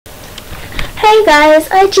Hey guys,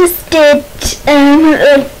 I just did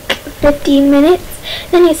like 15 minutes,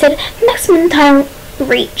 then it said maximum time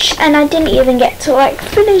reach, and I didn't even get to like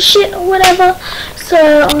finish it or whatever,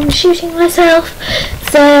 so I'm shooting myself.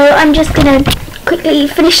 So I'm just gonna quickly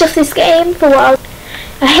finish off this game for a while.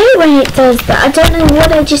 I hate when it does that. I don't know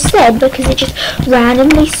what I just said because it just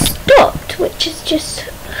randomly stopped, which is just,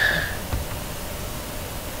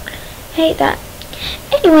 hate that.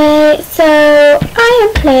 Anyway, so I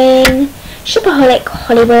am playing Shopaholic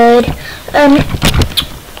Hollywood.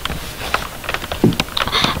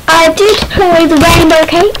 I did play the rainbow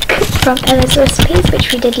cake from Ella's Recipes,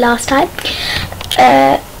 which we did last time.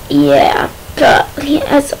 Yeah, but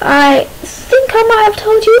as I think I might have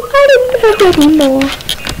told you, I don't know anymore.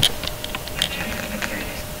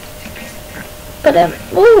 But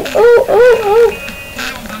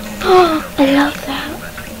oh, I love that.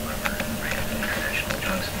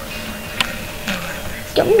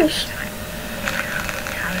 Gosh.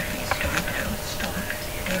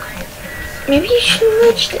 Maybe you should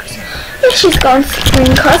merge this. Let's just go on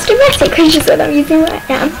screencast domestic, because that's what I'm using right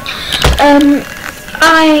now.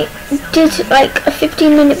 I did like a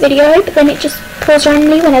 15-minute video, but then it just paused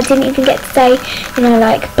randomly when I didn't even get to say, you know,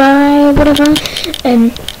 like bye, whatever.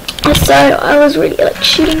 So I was really like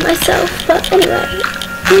shooting myself. But anyway,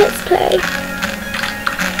 let's play.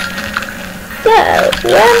 So,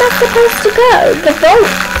 where am I supposed to go? The vault.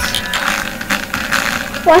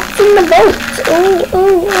 What's in the vault?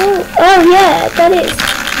 Oh yeah, that is.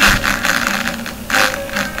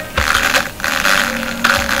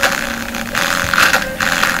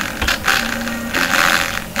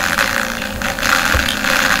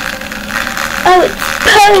 Oh, it's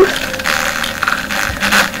both.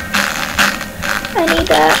 I need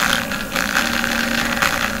that.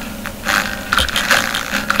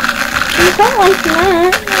 I don't like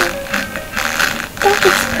that. That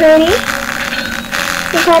looks pretty.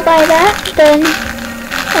 If I buy that, then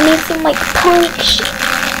I need some like punk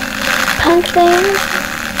things.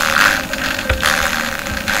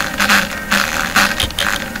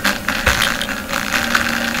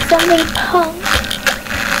 Something punk.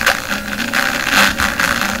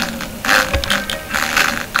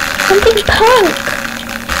 Something punk.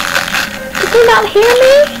 Did they not hear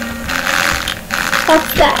me?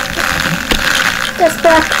 What's that? Does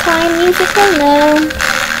black tie musical? No.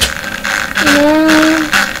 No.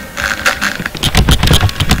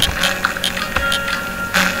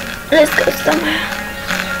 Let's go somewhere.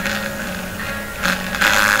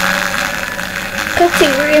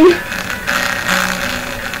 Cutting room.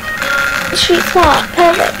 Street swap.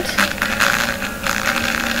 Perfect.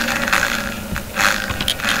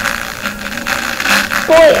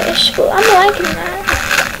 Boyish. Well, I'm liking that.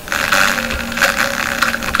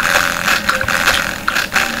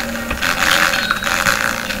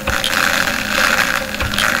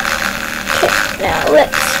 Now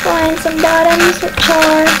let's find some bottoms which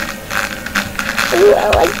are, ooh, I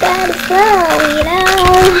like that as well, you know.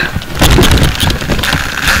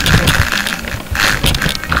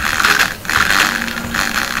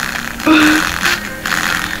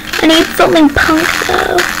 I need something punk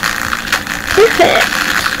though. Perfect.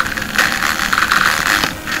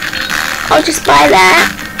 I'll just buy that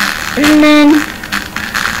and then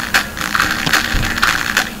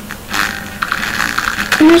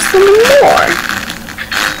there's something more.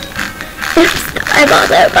 Oops, I bought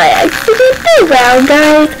that by accident. Oh well,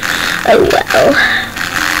 guys. Oh well.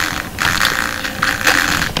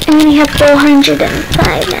 I only have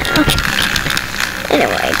 405 now.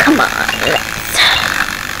 Anyway, come on, let's.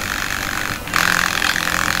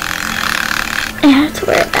 I have to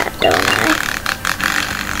wear that, don't I?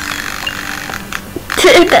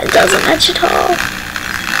 That doesn't match at all.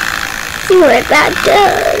 See what that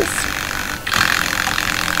does.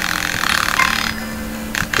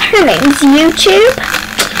 Her name's YouTube,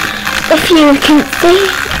 if you can see.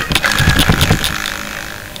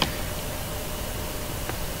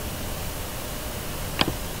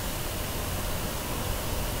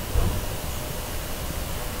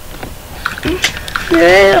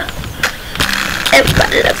 Yeah.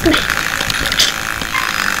 Everybody loves me.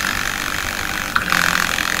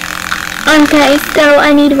 Okay, so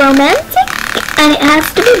I need romantic, and it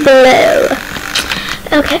has to be blue.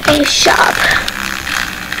 Okay, shop.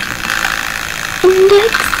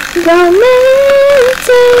 Index, romantic,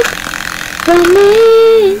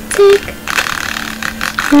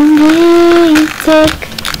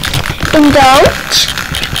 indulge,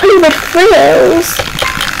 Hollywood frills,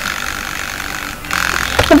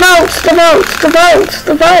 the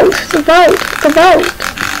vote.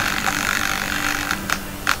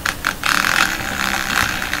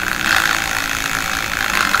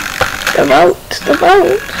 The vault. The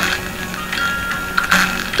vault.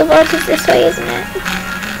 The vault is this way, isn't it?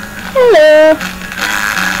 Hello.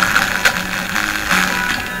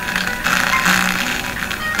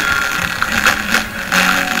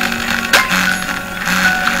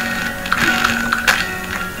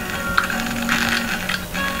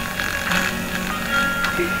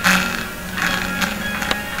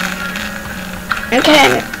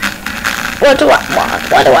 Okay, what do I want?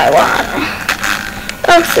 What do I want?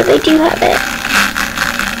 Oh, so they do have it.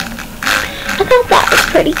 I thought that was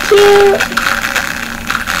pretty cute.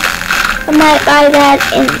 I might buy that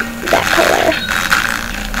in that color.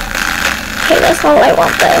 Okay, that's all I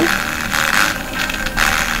want though.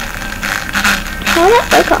 How does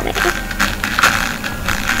that look on me?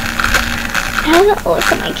 How does that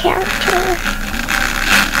look on my character?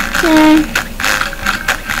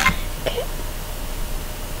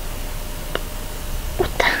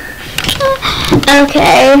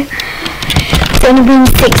 Okay, it's only been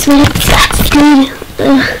 6 minutes, that's good.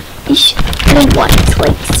 I don't want to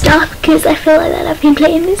wait stuff because I feel like that I've been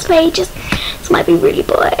playing this for ages. This might be really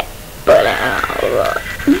boring.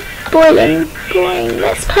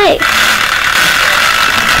 Let's play.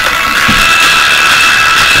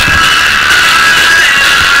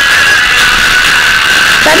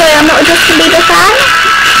 By the way, I'm not just a Bieber fan,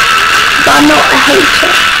 but I'm not a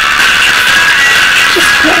hater.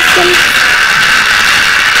 Just a person.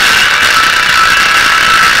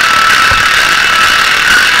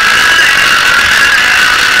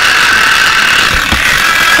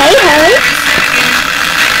 Hey ho!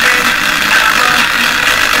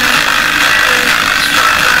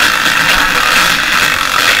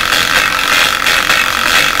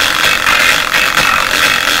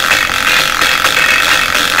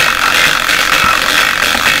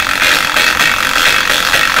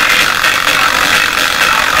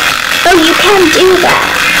 Oh, you can do that.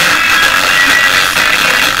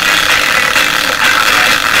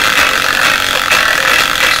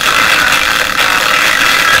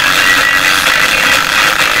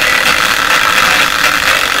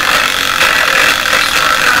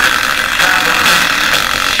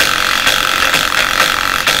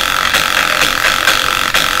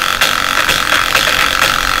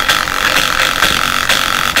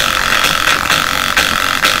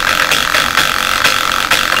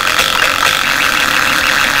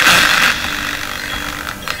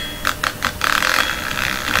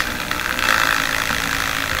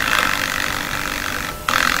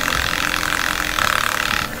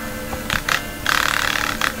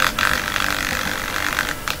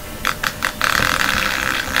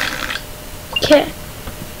 Okay.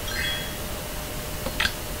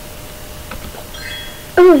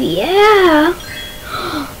 Oh yeah.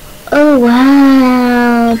 Oh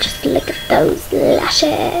wow. Just look at those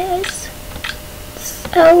lashes.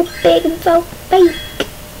 So big and so fake.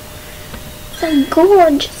 So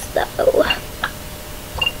gorgeous though.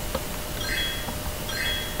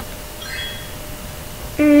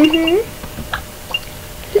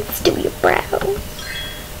 Let's do your brows.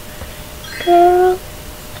 Girl.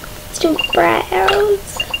 Let's do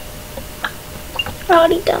brows.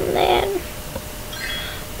 Already done that.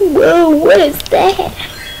 Whoa, what is that?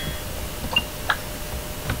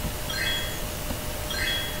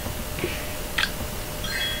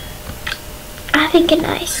 I think it's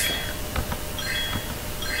nice.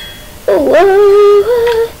 Whoa,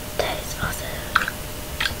 that is awesome.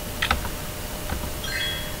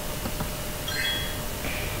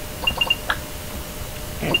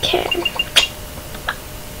 Okay.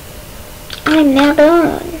 I'm now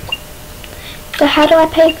done. So how do I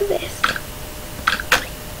pay for this?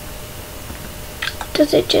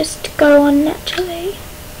 Does it just go on naturally?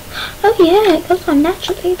 Oh yeah, it goes on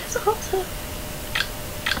naturally. That's awesome.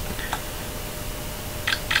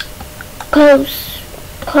 Close.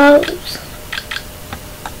 Close.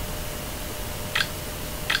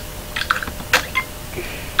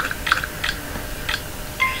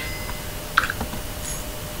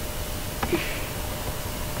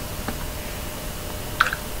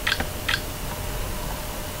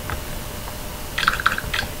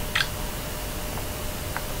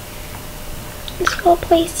 Let's go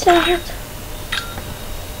play start.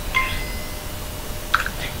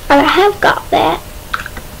 I have got that.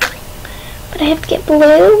 But I have to get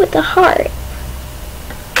blue with the heart.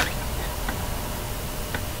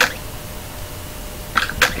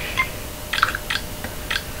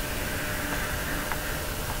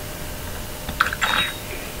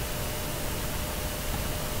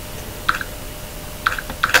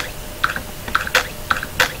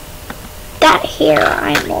 That hair,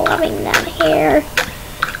 I'm loving that hair.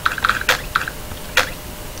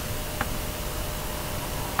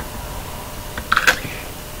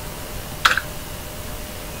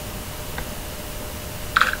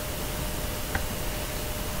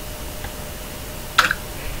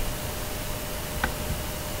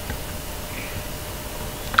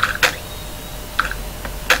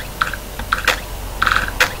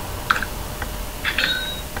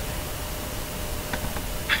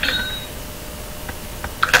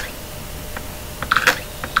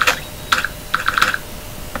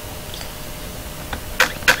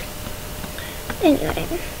 Anyway.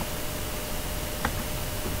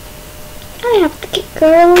 I have to get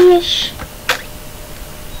girlish.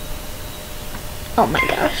 Oh my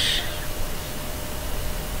gosh.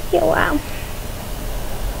 Yeah, wow.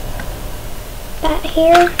 That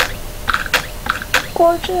hair.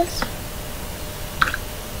 Gorgeous.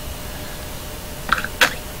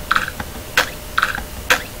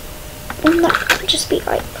 And that would just be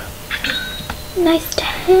like nice to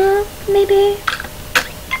have, maybe.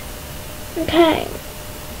 Okay.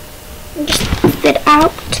 Just sit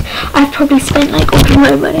out. I've probably spent like all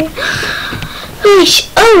my money.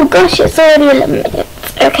 Oh gosh, it's already 11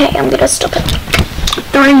 minutes. Okay, I'm gonna stop at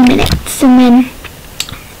 3 minutes and then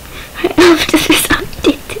right after this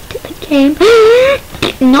update to the game.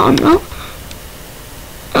 No, I'm not.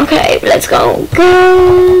 Okay, let's go.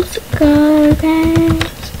 Girls, go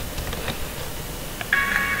guys.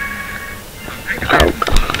 Oh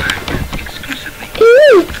god.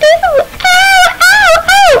 Ooh, ooh,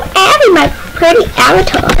 ow, adding my pretty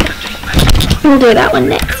avatar. We'll do that one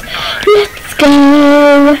next. Let's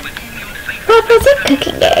go. What was it?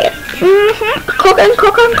 Cooking game. Cooking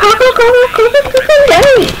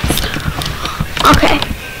games. Okay.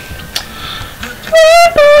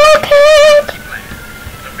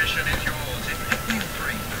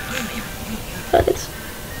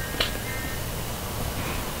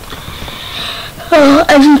 Oh,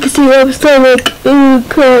 as you can see, I'm so like, oh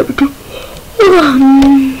crap.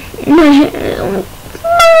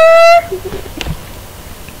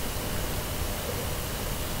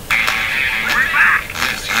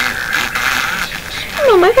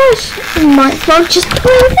 Oh my gosh, I might as well just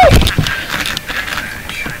play this.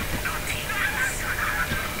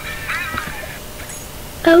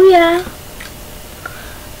 Oh yeah.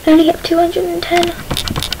 I only have 210.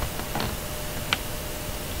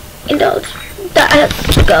 It does. That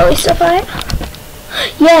has the girly stuff, right?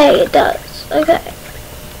 Yay, it does. Okay.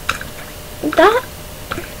 That.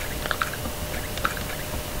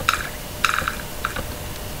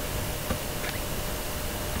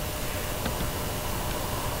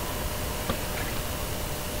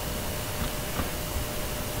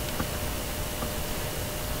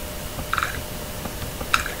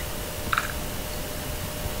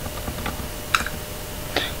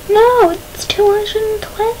 No, it's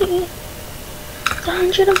 220. It's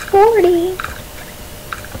 140.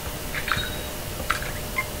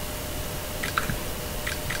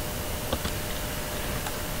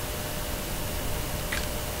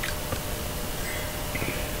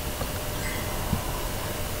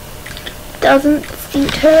 Doesn't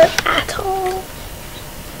suit her at all.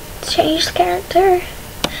 Change the character.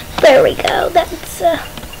 There we go. That's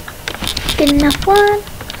good enough one.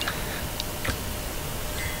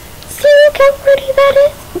 See, look how pretty that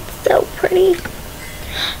is. It's so pretty.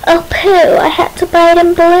 Oh poo, I had to buy it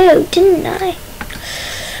in blue, didn't I?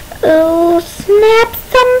 Oh snap,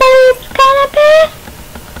 somebody's gonna be.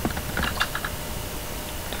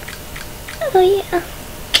 Oh yeah,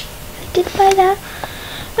 I did buy that.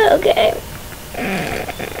 Okay.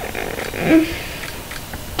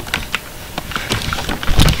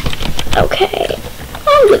 Okay,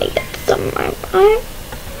 I'm gonna get somewhere, right?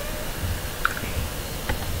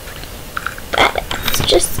 That's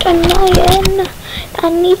just annoying. I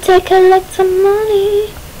need to collect some money.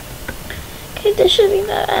 Okay, this should be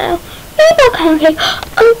the rainbow pancake.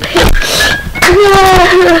 Okay.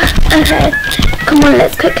 Okay. Come on,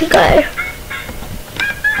 let's quickly go.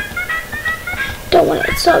 Don't want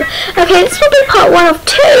it so. Okay, this will be part 1 of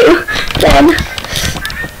 2 then.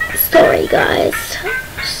 Sorry guys.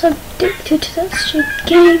 So addicted to that stupid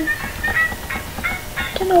game.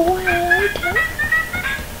 Don't know why I like it.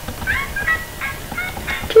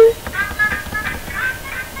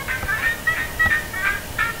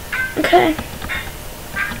 Okay.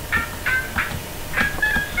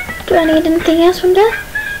 Do I need anything else from there?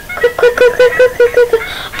 Quick.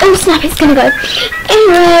 Oh snap, it's gonna go.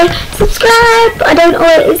 Anyway, subscribe. I don't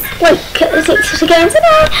always like 60 games a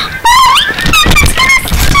day. Bye!